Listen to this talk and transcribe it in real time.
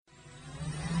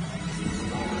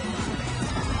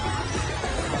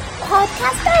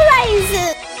podcast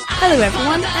Horizon. Hello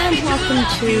everyone and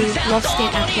welcome to Lost in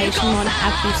Appalachian on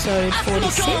episode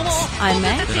 46. I'm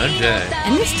May. And I'm Jay.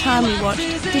 And this time we watched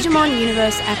Digimon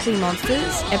Universe Apply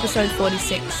Monsters, episode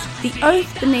 46. The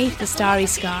Oath Beneath the Starry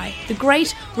Sky. The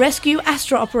Great Rescue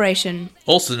Astra Operation.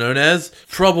 Also known as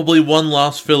probably one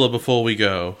last filler before we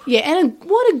go. Yeah, and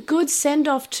what a good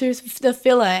send-off to the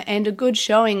filler and a good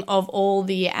showing of all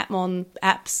the Atmon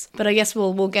apps. But I guess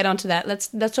we'll get onto that. Let's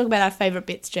talk about our favourite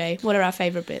bits, Jay. What are our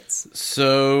favourite bits?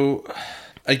 So,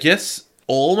 I guess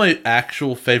all my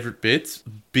actual favorite bits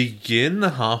begin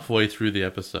halfway through the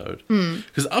episode.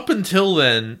 Because up until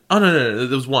then... Oh, no,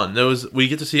 there was one. We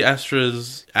get to see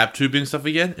Astra's app tubing stuff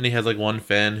again, and he has like one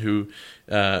fan who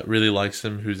really likes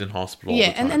him, who's in hospital all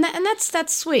the time. and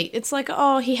that's sweet. It's like,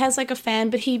 oh, he has like a fan,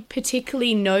 but he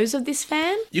particularly knows of this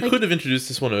fan. You like, could have introduced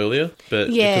this one earlier, but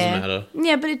it doesn't matter.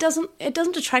 Yeah, but it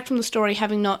doesn't detract from the story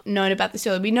having not known about this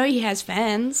earlier. We know he has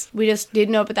fans. We just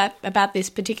didn't know about this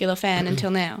particular fan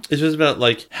until now. It's just about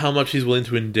like how much he's willing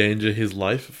to endanger his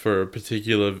life for a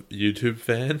particular YouTube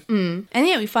fan. And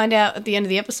yeah, we find out at the end of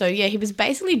the episode, he was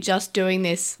basically just doing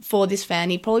this for this fan.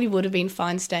 He probably would have been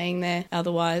fine staying there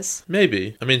otherwise. Maybe.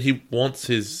 I mean, he wants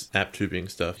his app tubing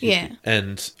stuff. Yeah.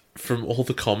 And from all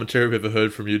the commentary we've ever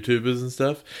heard from YouTubers and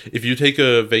stuff, if you take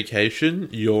a vacation,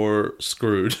 you're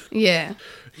screwed. Yeah.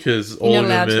 Because all your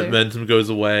momentum goes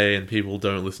away and people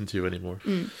don't listen to you anymore.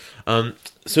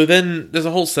 So then there's a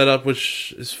whole setup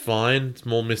which is fine. It's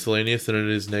more miscellaneous than it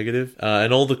is negative.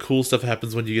 And all the cool stuff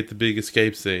happens when you get the big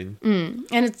escape scene. And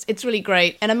it's really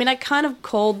great. And I mean, I kind of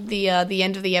called the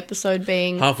end of the episode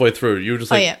being... Halfway through, you were just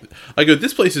like... I go,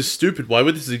 this place is stupid. Why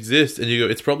would this exist? And you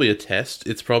go, it's probably a test.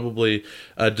 It's probably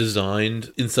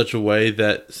designed in such a way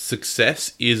that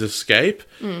success is escape.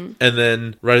 And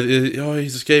then,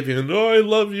 he's escaping. And, I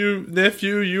love you,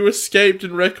 nephew. You escaped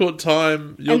in record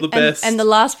time. You're the best. And the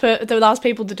last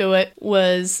people to do it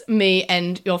was me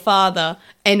and your father,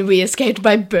 and we escaped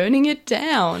by burning it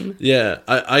down. Yeah,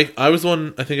 I was the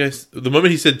one. I think the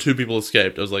moment he said two people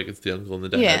escaped, I was like, it's the uncle and the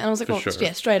dad. Yeah, and I was like, sure.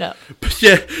 Yeah, straight up. But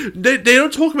yeah, they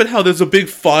don't talk about how there's a big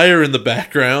fire in the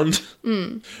background.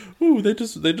 Ooh, they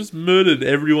just murdered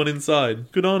everyone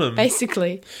inside. Good on him.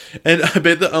 Basically. And I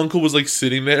bet the uncle was like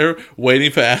sitting there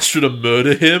waiting for Astra to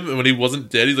murder him, and when he wasn't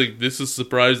dead, he's like, "This is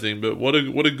surprising, but what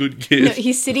a good kid." No,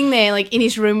 he's sitting there like in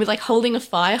his room with like holding a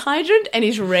fire hydrant, and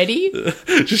he's ready,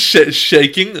 just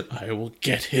shaking. I will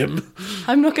get him.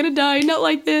 I'm not gonna die, not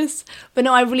like this. But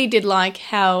no, I really did like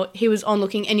how he was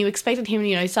onlooking, and you expected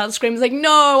him, start screaming like,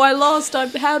 "No, I lost!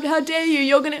 How dare you?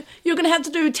 You're gonna have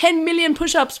to do 10 million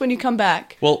push-ups when you come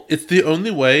back." Well, it's the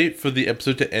only way for the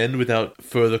episode to end without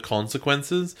further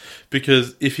consequences,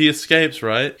 because if he escapes,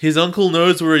 right, his uncle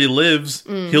knows where he lives.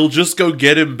 He'll just go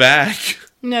get him back.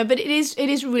 No, but it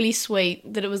is really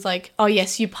sweet that it was like, oh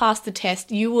yes, you passed the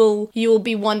test. You will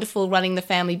be wonderful running the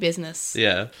family business.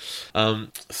 Yeah.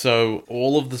 So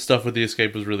all of the stuff with the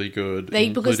escape was really good,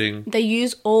 including... Because they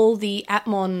use all the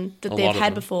Atmon that they've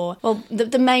had before. Well,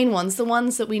 the main ones, the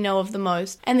ones that we know of the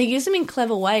most. And they use them in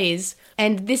clever ways.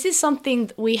 And this is something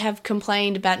that we have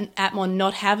complained about Atmon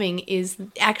not having, is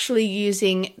actually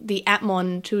using the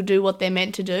Atmon to do what they're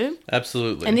meant to do.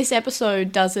 Absolutely. And this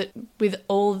episode does it with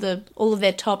all of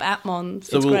their top Atmons.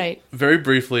 So it's great. Very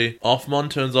briefly, Offmon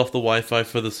turns off the Wi-Fi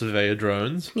for the surveyor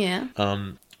drones. Yeah.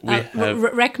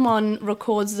 Rekmon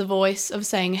records the voice of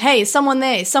saying, "Hey, someone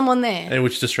there, someone there," and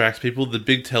which distracts people. The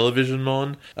big television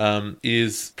mon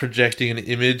is projecting an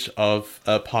image of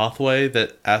a pathway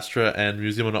that Astra and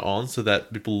Museumon are on, so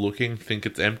that people looking think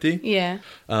it's empty. Yeah.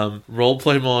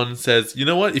 Roleplaymon says, "You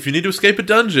know what? If you need to escape a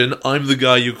dungeon, I'm the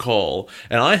guy you call,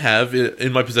 and I have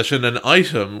in my possession an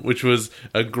item which was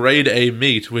a grade A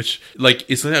meat, which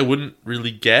is something I wouldn't really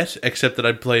get, except that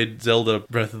I played Zelda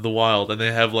Breath of the Wild, and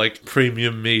they have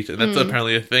premium meat." And that's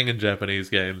apparently a thing in Japanese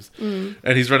games. And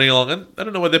he's running along, and I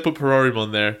don't know why they put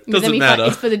Perorimon there. Doesn't matter.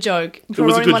 It's for the joke.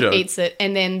 Perorimon eats it,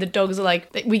 and then the dogs are like,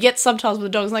 we get subtitles with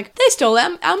the dogs like, they stole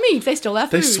our meat, they stole our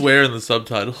food. They swear in the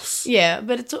subtitles. Yeah,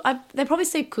 but they probably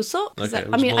say kuso.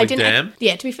 Okay, I didn't. Damn?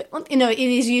 Yeah, to be fair, it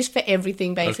is used for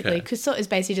everything basically. Okay. Kuso is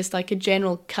basically just like a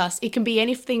general cuss. It can be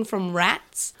anything from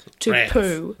rats to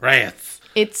poo. Rats.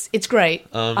 It's great.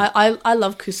 I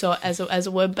love kuso as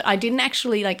a word, but I didn't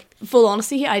actually, full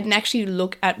honesty here, I didn't actually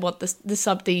look at what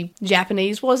the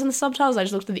Japanese was in the subtitles. I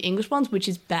just looked at the English ones, which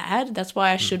is bad. That's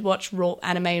why I should watch raw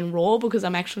anime in raw, because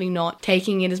I'm actually not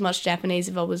taking in as much Japanese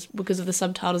because of the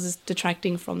subtitles is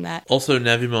detracting from that. Also,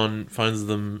 Navimon finds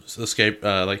them escape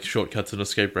shortcuts and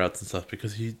escape routes and stuff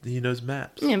because he knows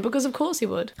maps. Yeah, because of course he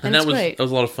would. And that it's great. That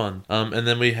was a lot of fun. And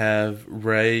then we have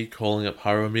Ray calling up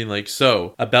Haru and being like,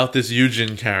 "So, about this Eugene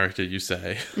Asian character, you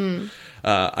say.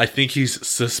 I think he's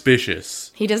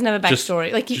suspicious. He doesn't have a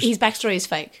backstory. His backstory is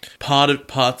fake.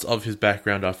 Parts of his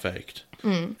background are faked.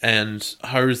 And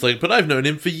Haru's like, but I've known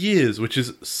him for years, which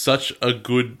is such a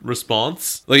good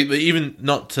response. Like, even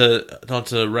not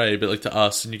to Ray, but like to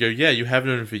us. And you go, yeah, you have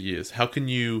known him for years. How can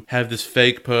you have this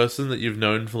fake person that you've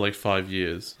known for like 5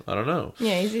 years? I don't know.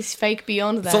 Yeah, is this fake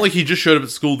beyond that? It's not like he just showed up at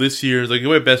school this year and is like,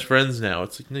 we're best friends now.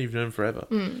 It's like, no, you've known him forever.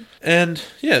 And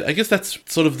yeah, I guess that's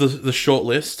sort of the short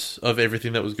list of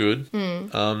everything that was good. There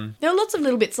were lots of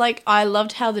little bits. Like, I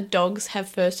loved how the dogs have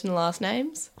first and last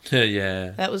names.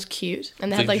 Yeah. That was cute.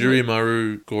 And they It's had like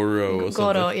Jurimaru Goro or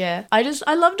something. Goro, yeah.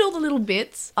 I loved all the little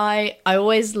bits. I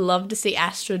always loved to see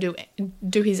Astra do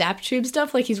his app tube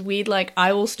stuff, like his weird, like,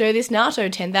 I will stir this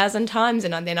natto 10,000 times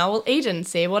and then I will eat it and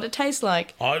see what it tastes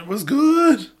like. Oh, it was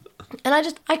good.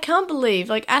 And I can't believe,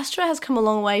 like, Astra has come a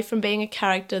long way from being a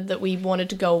character that we wanted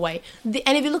to go away.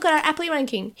 And if you look at our Appley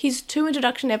ranking, his 2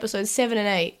 introduction episodes, 7 and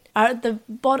 8, are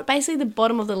at basically the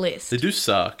bottom of the list. They do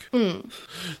suck.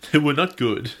 They were not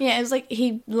good. Yeah, it was like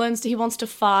he wants to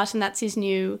fart, and that's his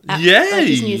new Yay!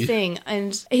 his new thing.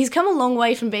 And he's come a long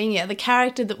way from being the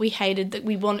character that we hated, that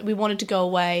we wanted to go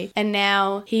away, and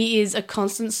now he is a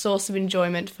constant source of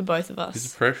enjoyment for both of us.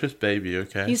 He's a precious baby,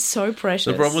 okay? He's so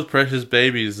precious. The problem with precious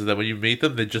babies is that when you meet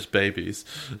them, they're just babies.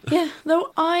 Yeah,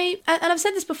 though and I've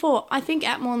said this before, I think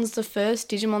Atmon's the first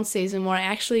Digimon season where I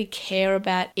actually care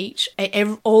about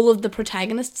all of the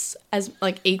protagonists as,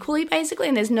 like, equally, basically,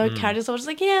 and there's no characters, so I was just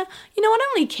like, yeah, you know, I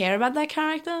don't really care about that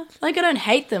character. Like, I don't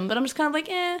hate them, but I'm just kind of like,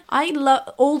 I love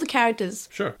all the characters.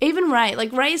 Sure. Even Ray.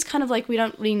 Like, Ray's kind of like, we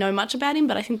don't really know much about him,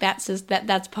 but I think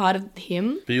that's part of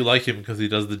him. But you like him because he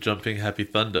does the jumping happy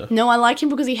thunder. No, I like him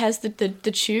because he has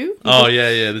the chew. Oh,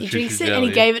 yeah, the He choo-choo drinks it jelly. and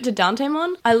he gave it to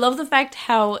Dantemon. I love the fact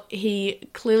how he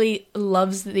clearly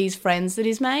loves these friends that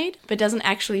he's made, but doesn't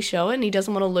actually show it, and he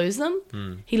doesn't want to lose them.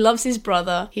 He loves his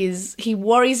brother. He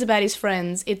worries about his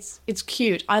friends. It's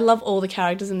cute. I love all the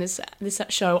characters in this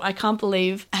show. I can't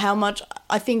believe how much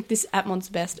I think this Atmon's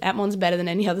best. Atmon's better than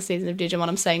any other season of Digimon.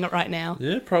 I'm saying it right now.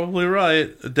 Yeah, probably right.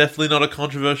 Definitely not a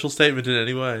controversial statement in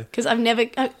any way. Because I've never...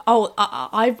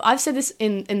 I've said this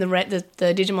in the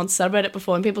Digimon subreddit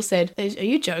before, and people said, are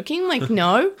you joking? Like,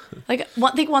 no. Like,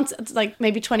 I think once, like,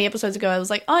 maybe 20 episodes ago, I was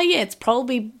like, oh, yeah, it's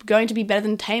probably going to be better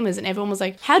than Tamers, and everyone was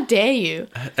like, how dare you?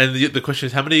 And the question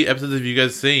is, how many episodes have you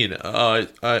guys seen? I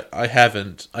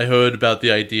haven't. I heard about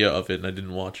the idea of it, and I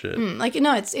didn't watch it. Like,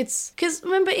 no, it's... Because,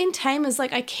 remember, in Tamers,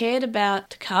 like, I cared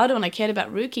about Takado and I cared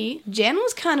about Ruki. Jen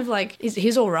was kind of like,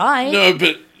 he's alright. No,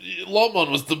 but...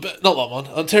 Lotmon was the best. Not Lotmon.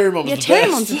 Terramon was the best. Yeah,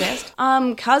 Terramon's the best.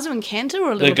 Kazu and Kenta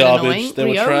were a little bit garbage. annoying. They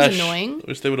were Ryo trash. was annoying.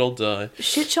 Wish they would all die.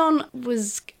 Shichon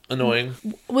was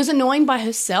Annoying. by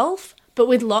herself, but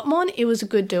with Lotmon, it was a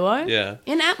good duo. Yeah.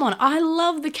 In Atmon, I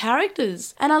love the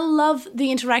characters, and I love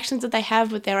the interactions that they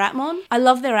have with their Atmon. I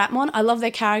love their Atmon. I love their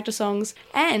character songs.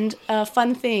 And a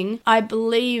fun thing, I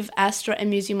believe Astra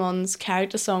and Musymon's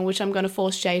character song, which I'm going to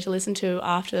force Jay to listen to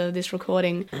after this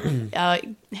recording,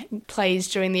 plays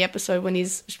during the episode when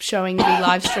he's showing the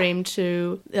live stream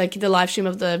the live stream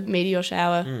of the meteor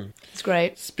shower. It's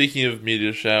great. Speaking of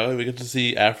meteor shower, we get to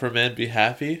see Afroman be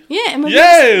happy. Yeah. And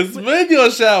Yes!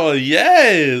 Meteor shower!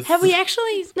 Yes! Have we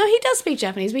actually... No, he does speak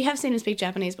Japanese. We have seen him speak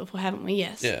Japanese before, haven't we?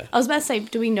 Yes. Yeah. I was about to say,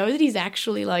 do we know that he's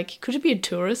actually, like... Could it be a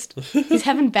tourist? He's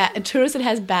having a tourist that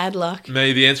has bad luck.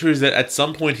 No, the answer is that at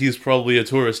some point he's probably a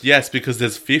tourist. Yes, because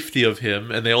there's 50 of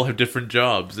him and they all have different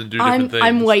jobs and do different things.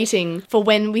 I'm waiting for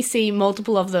when we see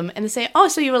multiple of them and they say, oh,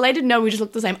 so you're related? No, we just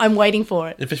look the same. I'm waiting for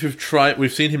it. In fact,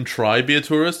 we've seen him try be a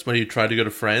tourist when he tried to go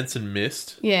to France and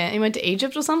missed. Yeah, he went to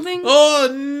Egypt or something. Oh,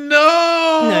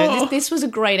 no! No, this was a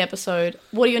great episode.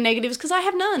 What are your negatives? Because I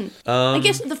have none. I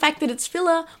guess the fact that it's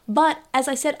filler, but as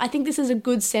I said, I think this is a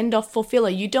good send-off for filler.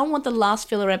 You don't want the last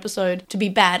filler episode to be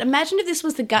bad. Imagine if this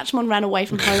was the Gatchmon ran away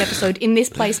from home episode in this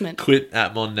placement. Quit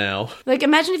Atmon now. Like,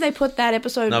 imagine if they put that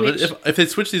episode. No, but if they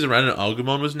switched these around and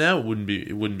Agumon was now, it wouldn't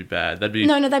be bad. That'd be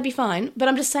that'd be fine. But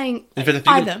I'm just saying, in fact,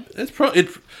 I think either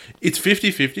it's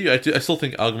 50-50. I still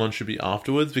think Agumon should be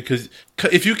afterwards, because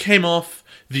if you came off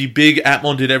the big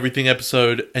Atmon did everything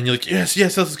episode and you're like, yes,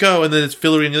 let's go, and then it's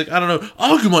fillery and you're like, I don't know,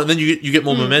 Agumon, and then you get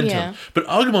more momentum. Yeah. But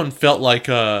Agumon felt like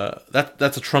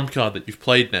that's a trump card that you've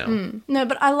played now. No,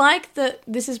 but I like that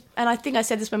this is, and I think I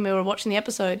said this when we were watching the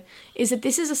episode, is that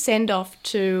this is a send-off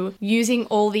to using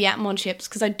all the Atmon chips,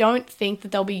 because I don't think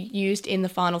that they'll be used in the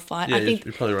final fight. Yeah, I think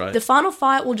you're probably right. The final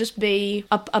fight will just be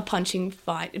a punching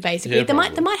fight, basically. Yeah, they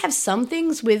might have some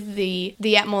things with the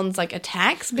Atmon's, like,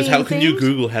 attacks being how can you themed.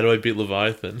 Google how do I beat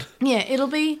Leviathan Leviathan. Yeah, it'll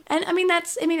be, and I mean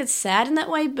it's sad in that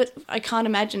way, but I can't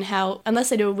imagine how, unless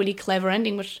they do a really clever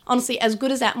ending, which honestly, as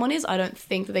good as Atmon is, I don't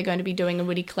think that they're going to be doing a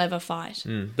really clever fight.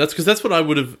 That's because that's what I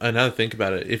would have, and now that I think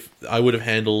about it, if I would have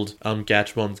handled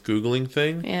Gatchmon's Googling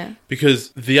thing. Yeah.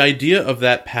 Because the idea of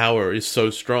that power is so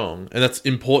strong, and that's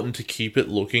important to keep it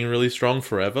looking really strong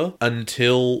forever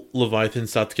until Leviathan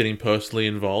starts getting personally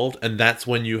involved, and that's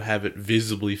when you have it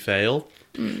visibly fail.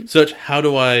 Search, how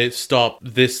do I stop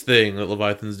this thing that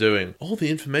Leviathan's doing? All the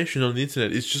information on the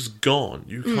internet is just gone.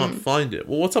 You can't find it.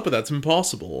 Well, what's up with that? It's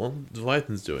impossible. Well,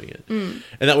 Leviathan's doing it. And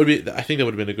that would be, I think that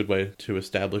would have been a good way to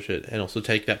establish it and also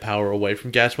take that power away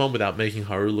from Gatchmon without making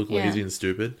Haru look lazy and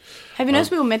stupid. Have you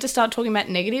noticed we were meant to start talking about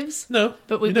negatives? No,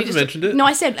 but we never just mentioned it. No,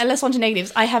 I said, let's on to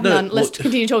negatives. I have none. Let's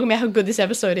continue talking about how good this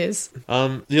episode is.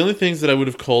 The only things that I would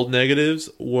have called negatives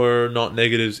were not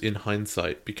negatives in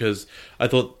hindsight, because I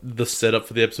thought the setup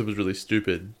for the episode was really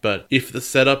stupid. But if the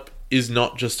setup is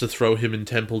not just to throw him in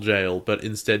temple jail, but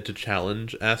instead to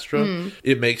challenge Astra,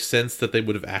 it makes sense that they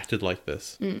would have acted like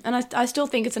this. And I still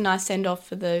think it's a nice send-off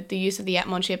for the use of the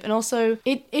Atmon chip, and also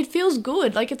it feels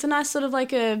good. Like, it's a nice sort of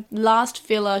like a last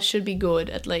filler should be good,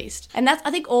 at least. And that's, I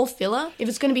think, all filler. If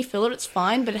it's going to be filler, it's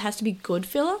fine, but it has to be good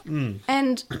filler.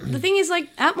 And the thing is,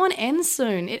 like, Atmon ends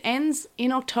soon. It ends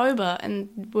in October,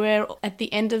 and we're at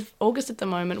the end of August at the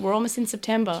moment. We're almost in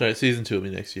September. Sorry, season 2 will be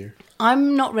next year.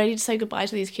 I'm not ready to say goodbye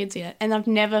to these kids yet, and I've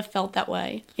never felt that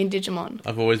way in Digimon.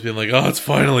 I've always been like, oh, it's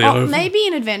finally over. Maybe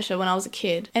in Adventure when I was a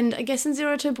kid, and I guess in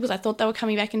Zero Two because I thought they were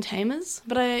coming back in Tamers,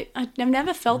 but I've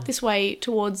never felt this way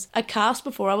towards a cast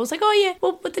before. I was like, oh yeah,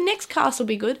 well, but the next cast will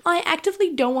be good. I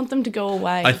actively don't want them to go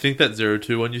away. I think that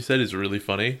 02 one you said is really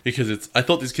funny, because I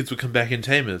thought these kids would come back in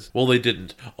Tamers. Well, they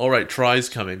didn't. Alright, Try's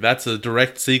coming. That's a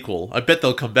direct sequel. I bet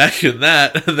they'll come back in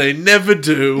that. They never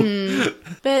do.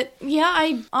 But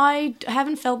yeah, I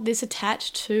haven't felt this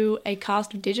attached to a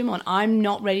cast of Digimon. I'm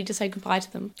not ready to say goodbye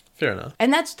to them. Fair enough.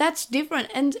 And that's different.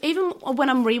 And even when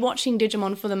I'm rewatching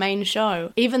Digimon for the main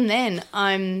show, even then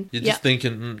You're just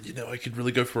thinking, I could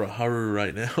really go for a Haru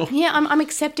right now. Yeah, I'm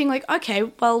accepting, like, okay,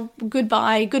 well,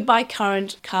 goodbye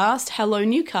current cast, hello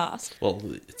new cast. Well,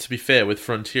 to be fair, with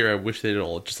Frontier, I wish they'd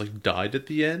all just like died at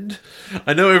the end.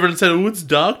 I know everyone said, oh, it's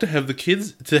dark to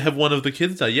have one of the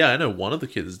kids die. Yeah, I know one of the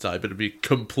kids died, but it'd be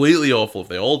completely awful if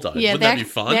they all died. Yeah, Wouldn't that be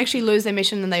fun? They actually lose their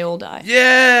mission and they all die.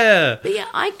 Yeah! But yeah,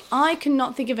 I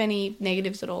cannot think of any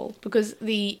negatives at all, because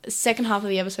the second half of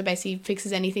the episode basically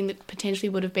fixes anything that potentially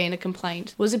would have been a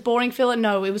complaint. Was it boring filler?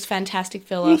 No, it was fantastic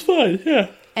filler. It was fine,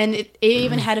 yeah. And it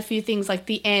even had a few things like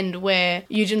the end where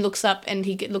Eugen looks up and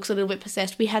he looks a little bit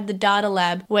possessed. We had the data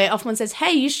lab where Offman says,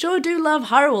 hey, you sure do love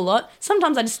Haru a lot.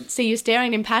 Sometimes I just see you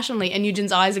staring at him passionately and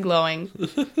Eugen's eyes are glowing.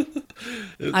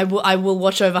 I will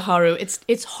watch over Haru.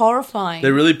 It's horrifying.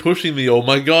 They're really pushing the, oh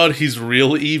my god, he's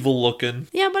real evil looking.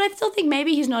 Yeah, but I still think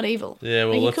maybe he's not evil. Yeah,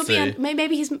 well, let's see.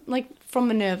 Maybe he's like from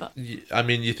Minerva. I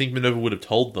mean, you think Minerva would have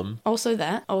told them. Also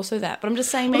that. But I'm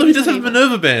just saying maybe Although he does have a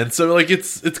Minerva band, so like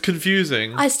it's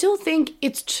confusing. I still think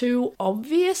it's too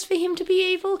obvious for him to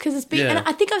be evil, because it's been, and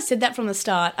I think I've said that from the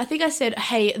start. I think I said,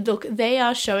 hey, look, they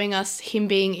are showing us him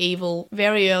being evil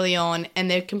very early on,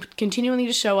 and they're continuing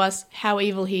to show us how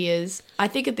evil he is. I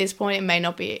think at this point he may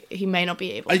not be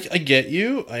evil. I get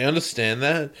you. I understand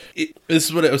that. This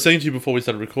is what I was saying to you before we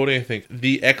started recording, I think.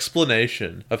 The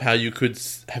explanation of how you could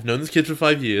have known this kid for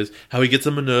 5 years, how he gets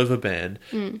a Minerva band,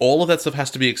 all of that stuff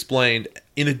has to be explained.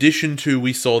 In addition to,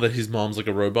 we saw that his mom's like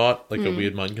a robot, like a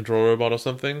weird mind control robot or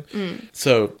something.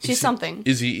 So she's something.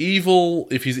 Is he evil?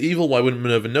 If he's evil, why wouldn't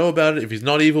Minerva know about it? If he's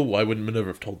not evil, why wouldn't Minerva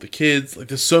have told the kids? Like,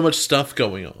 there's so much stuff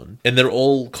going on, and they're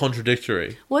all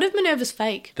contradictory. What if Minerva's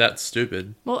fake? That's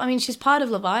stupid. Well, I mean, she's part of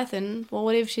Leviathan. Well,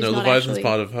 what if she's not Leviathan's actually...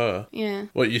 part of her. Yeah.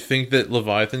 What, you think that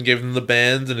Leviathan gave them the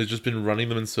bands and has just been running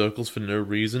them in circles for no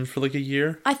reason for like a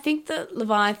year? I think that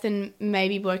Leviathan may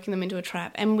be working them into a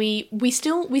trap, and we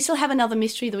still have another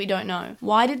mystery that we don't know.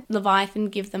 Why did Leviathan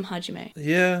give them Hajime?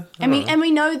 Yeah. And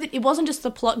we know that it wasn't just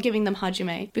the plot giving them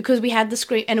Hajime, because we had the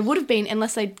screen, and it would have been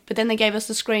but then they gave us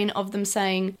the screen of them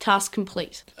saying task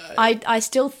complete. I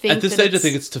still think at this stage I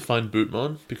think it's to find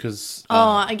Bootmon, because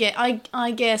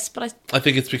I guess, but I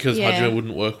think it's because Hajime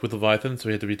wouldn't work with Leviathan, so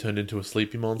he had to be turned into a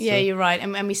sleepy monster. Yeah, you're right,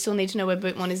 and we still need to know where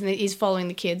Bootmon is, and he's following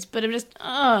the kids. But I'm just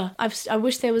I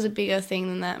wish there was a bigger thing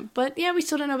than that. But yeah, we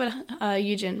still don't know about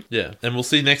Eugen. Yeah, and we'll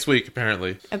see next week apparently.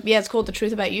 Yeah, it's called The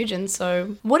Truth About Eugen.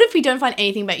 So what if we don't find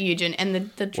anything about Eugen and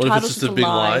the title's just a big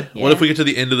lie? Yeah. What if we get to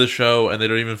the end of the show and they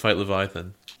don't even fight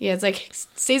Leviathan? Yeah, it's like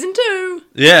season 2.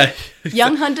 Yeah.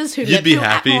 Young hunters who You'd be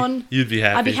happy. You'd be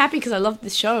happy. I'd be happy because I love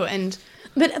this show,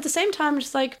 but at the same time,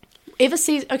 just like, If a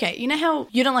season... Okay, you know how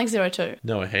you don't like Zero Two?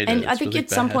 No, I hate it. And I It's think really at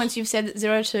some bad. points you've said that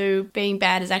Zero Two being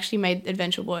bad has actually made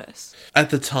Adventure worse. At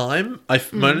the time, I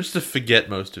managed to forget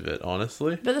most of it,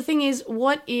 honestly. But the thing is,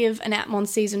 what if an Atmon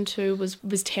season 2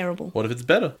 was terrible? What if it's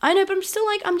better? I know, but I'm still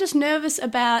like, I'm just nervous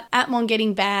about Atmon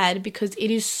getting bad because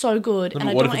it is so good, and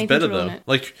I What don't if want it's anything better, to ruin though? it.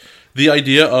 Like, the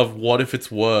idea of what if it's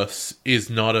worse is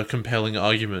not a compelling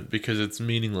argument because it's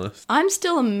meaningless. I'm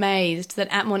still amazed that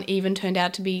Atmon even turned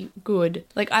out to be good.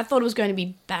 Like, I thought it was going to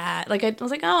be bad. Like, I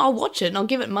was like, oh, I'll watch it and I'll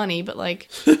give it money, but like,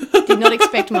 did not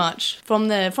expect much from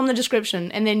the description.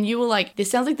 And then you were like,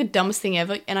 this sounds like the dumbest thing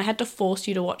ever, and I had to force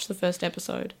you to watch the first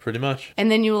episode. Pretty much.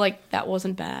 And then you were like, that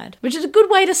wasn't bad. Which is a good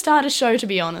way to start a show, to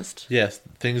be honest. Yes,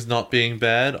 things not being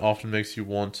bad often makes you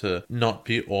want to not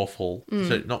be awful.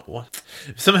 So not what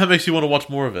somehow makes you want to watch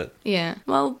more of it. Yeah.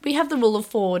 Well, we have the rule of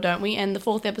 4, don't we? And the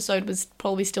 4th episode was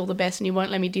probably still the best, and you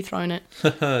won't let me dethrone it.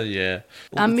 Yeah.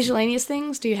 Miscellaneous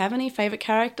things. Do you have any favorite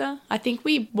character? I think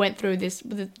we went through this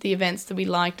with the events that we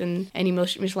liked and any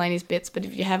miscellaneous bits. But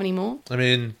if you have any more, I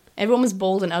mean, everyone was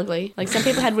bald and ugly. Like, some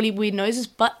people had really weird noses,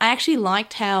 but I actually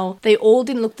liked how they all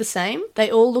didn't look the same.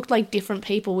 They all looked like different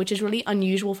people, which is really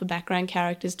unusual for background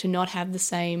characters to not have the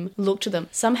same look to them.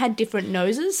 Some had different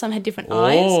noses, some had different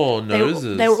eyes.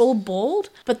 Noses. They were all bald,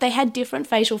 but they had different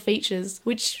facial features,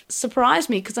 which surprised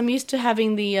me because I'm used to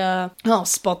having the,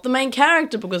 spot the main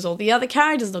character because all the other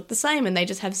characters look the same and they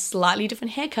just have slightly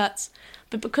different haircuts.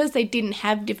 But because they didn't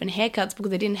have different haircuts,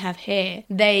 because they didn't have hair,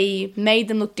 they made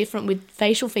them look different with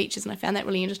facial features, and I found that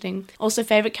really interesting. Also,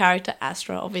 favourite character,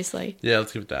 Astra, obviously. yeah,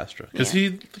 let's give it to Astra. Because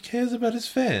he cares about his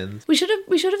fans. We should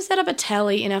have set up a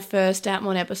tally in our first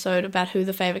Atmon episode about who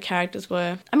the favourite characters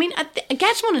were. I mean,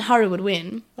 Gatchmon and Haru would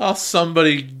win. Oh,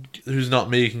 somebody who's not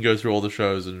me can go through all the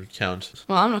shows and count.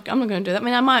 Well, I'm not going to do that. I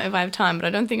mean, I might if I have time, but I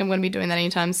don't think I'm going to be doing that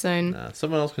anytime soon. Nah,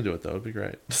 someone else can do it, though. It'd be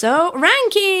great. So,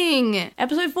 ranking!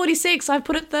 Episode 46, I've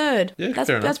put it 3rd. Yeah,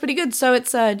 fair enough. That's pretty good. So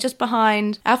it's just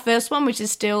behind our first one, which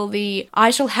is still the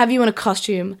I Shall Have You in a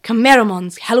Costume,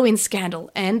 Chimeраmon's Halloween Scandal,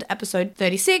 and episode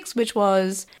 36, which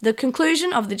was the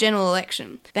conclusion of the general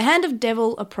election. The Hand of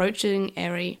Devil Approaching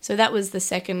Eri. So that was the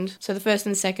second. So the first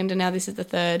and the second, and now this is the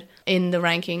 3rd in the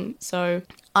ranking. So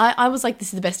I was like, this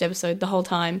is the best episode the whole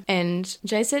time. And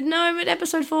Jay said, no, but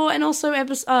episode 4 and also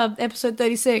episode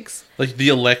 36. Like, the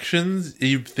elections,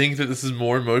 you think that this is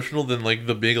more emotional than, like,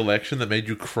 the big election that made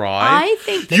you cry? I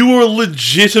think that- You were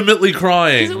legitimately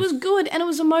crying. Because it was good and it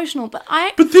was emotional, but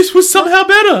But this was somehow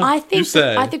better, I think you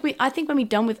say. I think when we're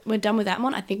done with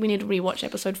Atmon, I think we need to rewatch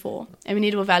episode 4 and we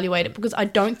need to evaluate it because I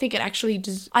don't think it actually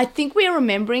does. I think we are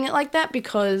remembering it like that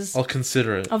because I'll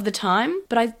consider it. of the time,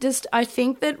 but I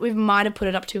think that we might have put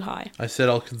it up too high. I said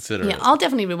I'll consider Yeah, it. I'll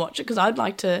definitely rewatch it because I'd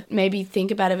like to maybe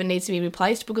think about if it needs to be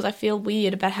replaced because I feel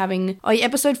weird about having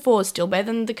episode 4 is still better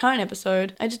than the current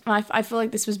episode. I feel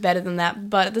like this was better than that,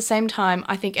 but at the same time,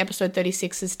 I think episode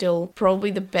 36 is still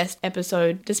probably the best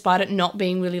episode, despite it not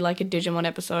being really like a Digimon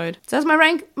episode. So that's my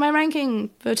ranking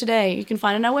for today. You can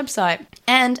find it on our website.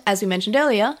 And as we mentioned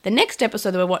earlier, the next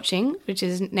episode that we're watching, which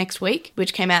is next week,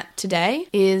 which came out today,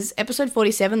 is episode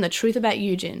 47, The Truth About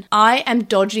Yujin. I am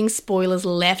dodging spoilers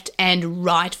left and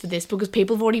right for this because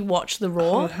people have already watched the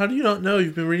Raw. How do you not know?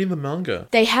 You've been reading the manga.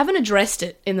 They haven't addressed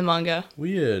it in the manga.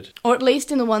 Weird. Or at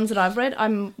least in the ones that I've read,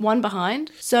 I'm one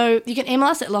behind. So you can email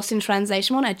us at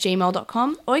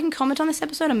lostintranslationmon@gmail.com, or you can comment on this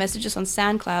episode or message us on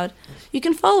SoundCloud. You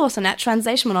can follow us on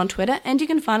 @translationmon on Twitter, and you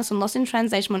can find us on Lost in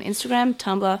Translation on Instagram,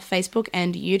 Tumblr, Facebook,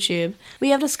 and YouTube. We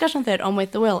have a discussion thread on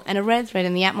With the Will and a red thread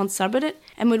in the Atmon subreddit,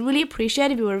 and we'd really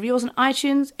appreciate if you would review us on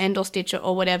iTunes and or Stitcher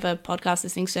or whatever podcast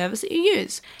listening service that you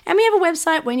use. And we have a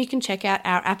website where you can check out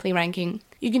our Aptly ranking.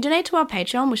 You can donate to our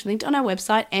Patreon, which is linked on our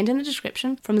website and in the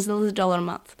description, from as little as $1 a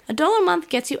month. $1 a month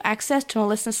gets you access to a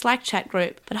listener Slack chat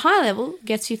group, but high level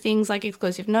gets you things like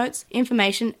exclusive notes,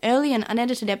 information, early and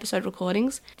unedited episode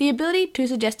recordings, the ability to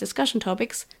suggest discussion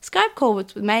topics, Skype call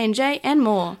with May and Jay, and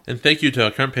more. And thank you to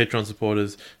our current Patreon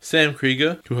supporters, Sam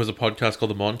Krieger, who has a podcast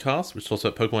called The Moncast, which talks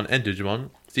about Pokemon and Digimon.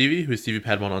 Stevie, who's Stevie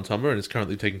Padmon on Tumblr and is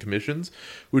currently taking commissions.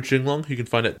 Wu Qinglong, who you can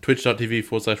find at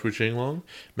twitch.tv/Wu Qinglong.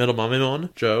 Metal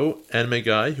Mamemon. Joe, Anime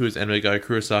Guy, who is Anime Guy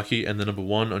Kurosaki and the number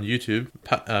 1 on YouTube.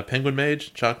 Penguin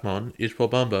Mage, Chakmon,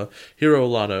 Ichbal Bamba, Hiro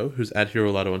Olato, who's at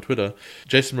Hiro Olato on Twitter.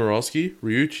 Jason Morosky,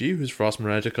 Ryuchi, who's Frost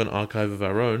Magic on Archive of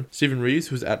Our Own. Stephen Rees,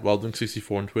 who's at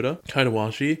Wildwing64 on Twitter.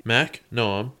 Kaidawashi, Mac,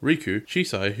 Noam, Riku,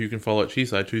 Chisai, who you can follow at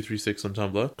Chisai236 on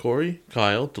Tumblr. Corey,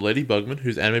 Kyle, Delady Bugman,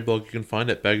 whose anime blog you can find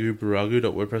at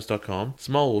baguburagu.wordpress.com. wordpress.com,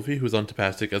 Smallwolfie, who's on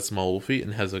Tapastic as Smallwolfie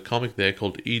and has a comic there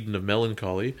called Eden of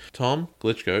Melancholy, Tom,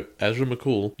 Glitchgoat, Azra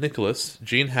McCool, Nicholas,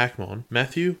 Gene Hackmon,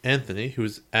 Matthew, Anthony,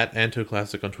 who's at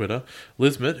AntoClassic on Twitter,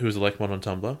 Lizmet, who's Elecmon on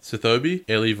Tumblr, Sithobi,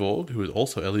 Ellie Vorg, who is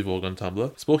also Ellie Vorg on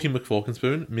Tumblr, Sporky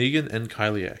McForkenspoon, Megan, and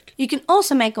Kyliak. You can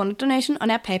also make a donation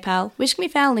on our PayPal, which can be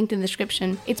found linked in the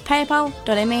description. It's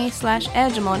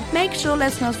paypal.me/Elgemon. Make sure to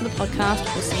let us know for the podcast.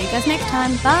 We'll see you guys next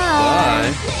time.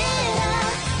 Bye!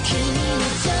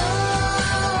 Bye!